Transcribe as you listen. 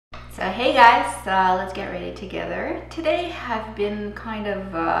So hey guys, let's get ready together. Today I've been kind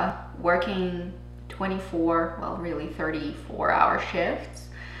of working 24, well really 34-hour shifts.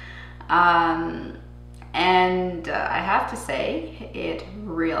 And I have to say, it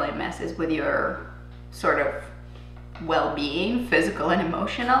really messes with your sort of well-being, physical and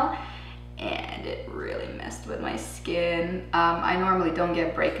emotional. And it really messed with my skin. I normally don't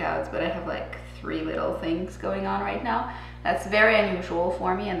get breakouts, but I have like 3 little things going on right now. That's very unusual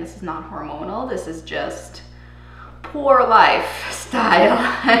for me, and this is not hormonal. This is just poor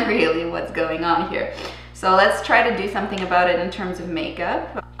lifestyle, really, what's going on here. So let's try to do something about it in terms of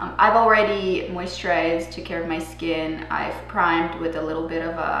makeup. I've already moisturized, took care of my skin. I've primed with a little bit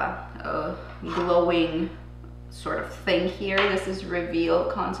of a glowing sort of thing here. This is Reveal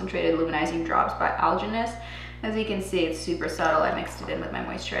Concentrated Luminizing Drops by Algenist. As you can see, it's super subtle. I mixed it in with my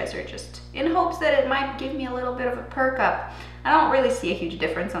moisturizer just in hopes that it might give me a little bit of a perk up. I don't really see a huge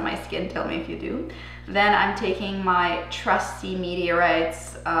difference on my skin, tell me if you do. Then I'm taking my trusty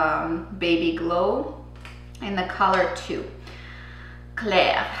Meteorites Baby Glow in the color 2,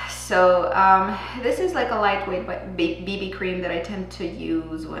 Claire. So this is like a lightweight BB cream that I tend to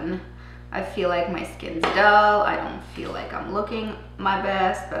use when I feel like my skin's dull. I don't feel like I'm looking my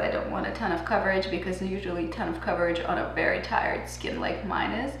best, but I don't want a ton of coverage, because usually a ton of coverage on a very tired skin like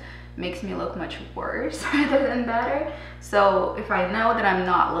mine is makes me look much worse rather than better. So if I know that I'm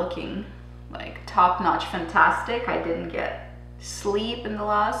not looking like top-notch fantastic, I didn't get sleep in the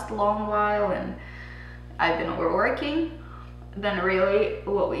last long while and I've been overworking, then really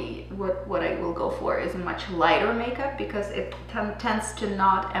what I will go for is a much lighter makeup, because it tends to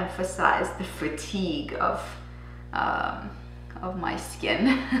not emphasize the fatigue of my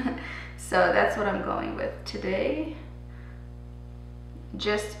skin. So that's what I'm going with today.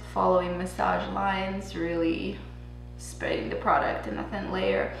 Just following massage lines, really spreading the product in a thin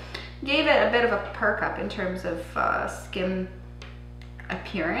layer. Gave it a bit of a perk up in terms of skin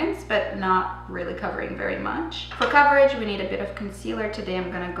appearance, but not really covering very much. For coverage, we need a bit of concealer. Today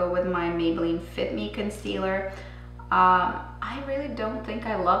I'm gonna go with my Maybelline Fit Me concealer. I really don't think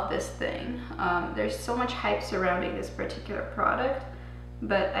I love this thing. There's so much hype surrounding this particular product,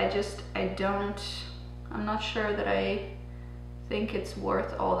 but I'm not sure that I think it's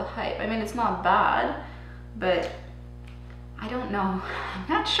worth all the hype. I mean, it's not bad, but I don't know. I'm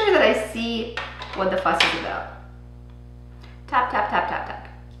not sure that I see what the fuss is about. Tap, tap, tap, tap, tap.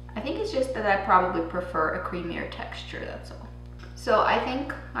 I think it's just that I probably prefer a creamier texture, that's all. So I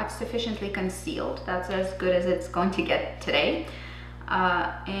think I've sufficiently concealed. That's as good as it's going to get today.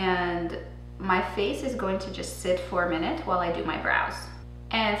 And my face is going to just sit for a minute while I do my brows.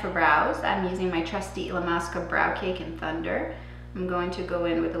 And for brows, I'm using my trusty Illamasqua Brow Cake in Thunder. I'm going to go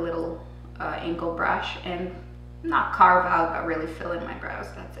in with a little ankle brush and not carve out, but really fill in my brows,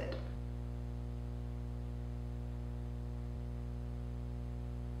 that's it.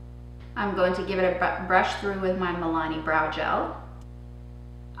 I'm going to give it a brush through with my Milani brow gel.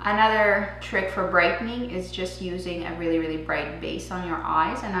 Another trick for brightening is just using a really, really bright base on your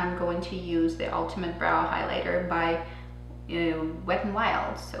eyes, and I'm going to use the Ultimate Brow Highlighter by Wet n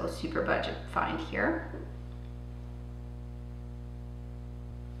Wild, so super budget find here.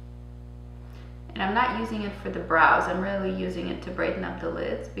 And I'm not using it for the brows, I'm really using it to brighten up the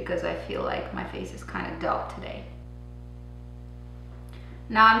lids, because I feel like my face is kind of dull today.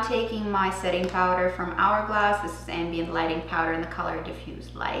 Now I'm taking my setting powder from Hourglass. This is Ambient Lighting Powder in the color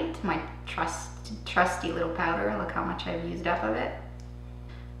Diffuse Light. My trusty little powder. Look how much I've used up of it.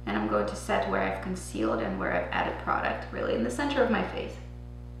 And I'm going to set where I've concealed and where I've added product, really in the center of my face.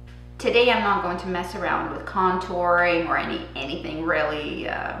 Today I'm not going to mess around with contouring or anything really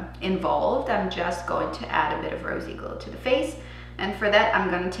involved. I'm just going to add a bit of rosy glow to the face. And for that I'm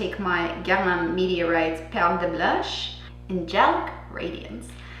going to take my Guerlain Meteorites Perles de Blush Angelic Radiance.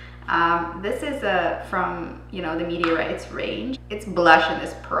 This is from the Meteorites range. It's blush in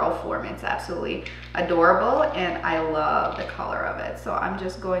this pearl form. It's absolutely adorable and I love the color of it. So I'm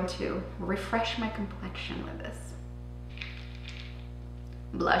just going to refresh my complexion with this.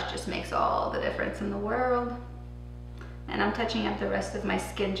 Blush just makes all the difference in the world. And I'm touching up the rest of my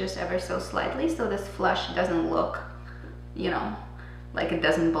skin just ever so slightly, so this flush doesn't look, like it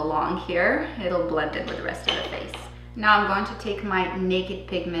doesn't belong here. It'll blend in with the rest of the face. Now I'm going to take my Naked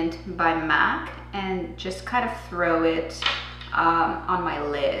Pigment by MAC and just kind of throw it on my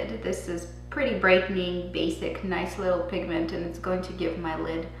lid. This is pretty brightening, basic, nice little pigment, and it's going to give my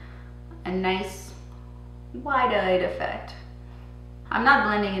lid a nice wide-eyed effect. I'm not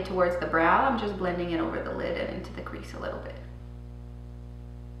blending it towards the brow, I'm just blending it over the lid and into the crease a little bit.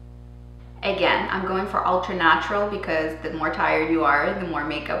 Again, I'm going for ultra natural because the more tired you are, the more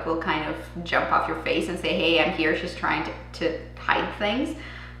makeup will kind of jump off your face and say, hey, I'm here. She's trying to hide things.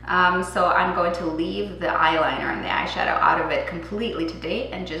 So I'm going to leave the eyeliner and the eyeshadow out of it completely today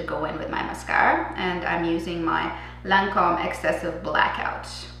and just go in with my mascara. And I'm using my Lancôme Excessive Blackout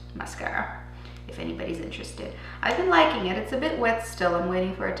mascara, if anybody's interested. I've been liking it. It's a bit wet still. I'm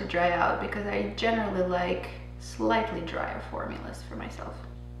waiting for it to dry out because I generally like slightly drier formulas for myself.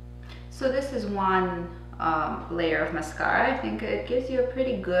 So this is one layer of mascara. I think it gives you a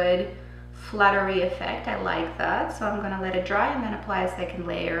pretty good fluttery effect. I like that. So I'm gonna let it dry and then apply a second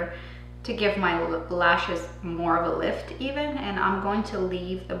layer to give my lashes more of a lift even. And I'm going to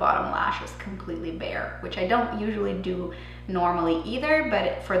leave the bottom lashes completely bare, which I don't usually do normally either,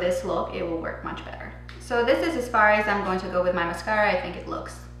 but for this look, it will work much better. So this is as far as I'm going to go with my mascara. I think it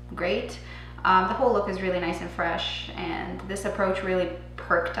looks great. The whole look is really nice and fresh, and this approach really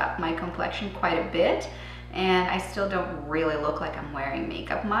perked up my complexion quite a bit, and I still don't really look like I'm wearing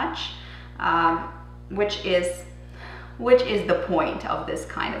makeup much, which is the point of this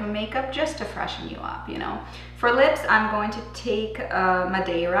kind of a makeup, just to freshen you up, you know. For lips, I'm going to take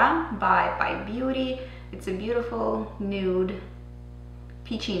Madeira by Beauty. It's a beautiful nude,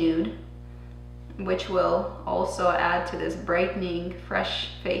 peachy nude, which will also add to this brightening, fresh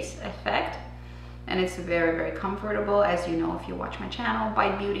face effect. And it's very, very comfortable. As you know, if you watch my channel,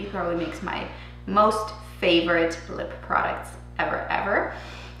 by Beauty probably makes my most favorite lip products ever.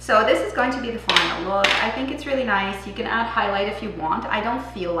 So this is going to be the final look. I think it's really nice. You can add highlight if you want. I don't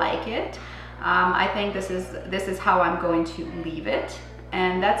feel like it. I think this is how I'm going to leave it.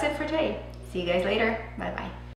 And that's it for today. See you guys later. Bye bye.